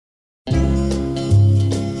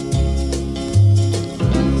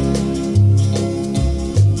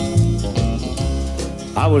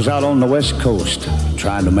was out on the West Coast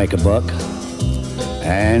trying to make a buck,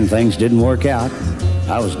 and things didn't work out.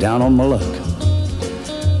 I was down on my luck.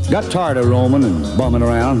 Got tired of roaming and bumming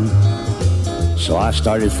around, so I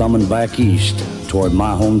started thumbing back east toward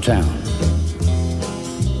my hometown.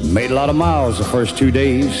 Made a lot of miles the first 2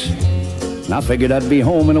 days, and I figured I'd be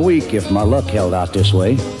home in a week if my luck held out this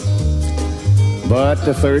way. But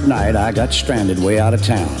the third night I got stranded way out of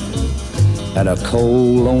town at a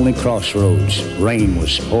cold, lonely crossroads. Rain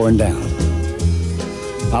was pouring down.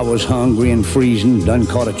 I was hungry and freezing, done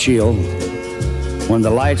caught a chill, when the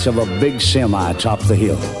lights of a big semi topped the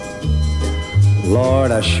hill.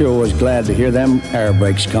 Lord, I sure was glad to hear them air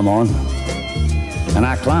brakes come on. And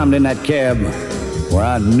I climbed in that cab where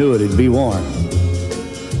I knew it'd be warm.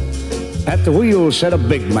 At the wheel sat a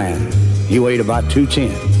big man. He weighed about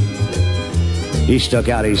 210. He stuck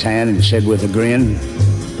out his hand and said with a grin,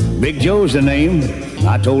 "Big Joe's the name."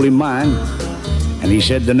 I told him mine, and he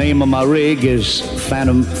said the name of my rig is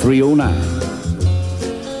Phantom 309.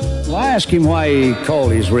 Well, I asked him why he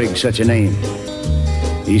called his rig such a name.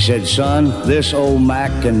 He said, "Son, this old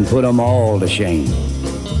Mac can put 'em all to shame.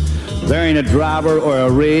 There ain't a driver or a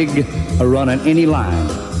rig a-running any line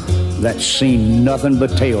that's seen nothing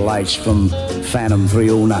but taillights from Phantom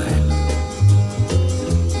 309.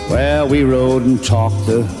 Well, we rode and talked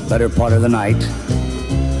the better part of the night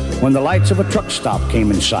when the lights of a truck stop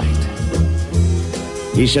came in sight.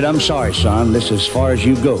 He said, "I'm sorry, son, this is as far as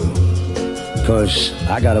you go, 'cause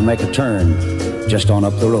I gotta make a turn just on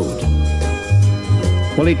up the road."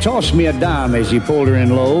 Well, he tossed me a dime as he pulled her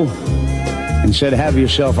in low and said, "Have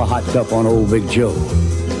yourself a hot cup on old Big Joe."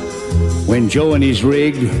 When Joe and his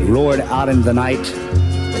rig roared out in the night,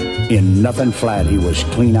 in nothing flat, he was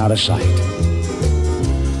clean out of sight.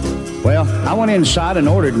 Well, I went inside and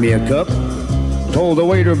ordered me a cup, told the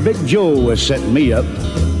waiter Big Joe was setting me up.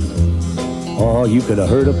 Oh, you could have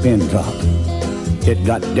heard a pin drop. It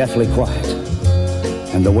got deathly quiet,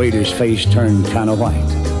 and the waiter's face turned kind of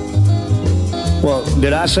white. "Well,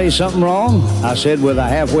 did I say something wrong?" I said with a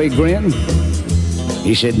halfway grin.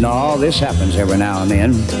 He said, "No, this happens every now and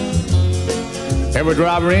then. Every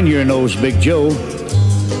driver in here knows Big Joe.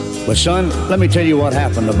 But son, let me tell you what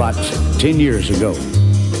happened about 10 years ago.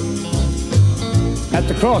 At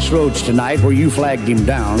the crossroads tonight where you flagged him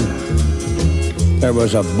down, there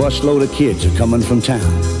was a busload of kids a-coming from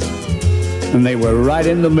town. And they were right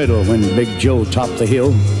in the middle when Big Joe topped the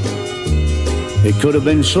hill. It could have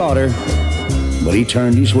been slaughter, but he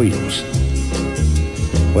turned his wheels.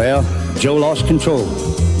 Well, Joe lost control,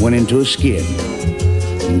 went into a skid,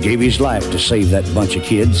 and gave his life to save that bunch of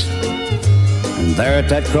kids. And there at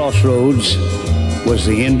that crossroads was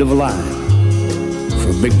the end of a line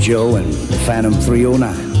for Big Joe and Phantom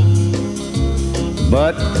 309.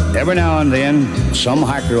 But every now and then, some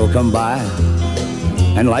hiker will come by,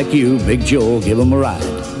 and like you, Big Joe will give him a ride.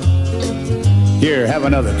 Here, have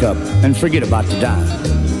another cup, and forget about the dime.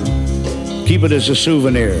 Keep it as a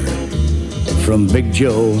souvenir from Big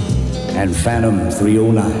Joe and Phantom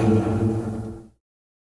 309.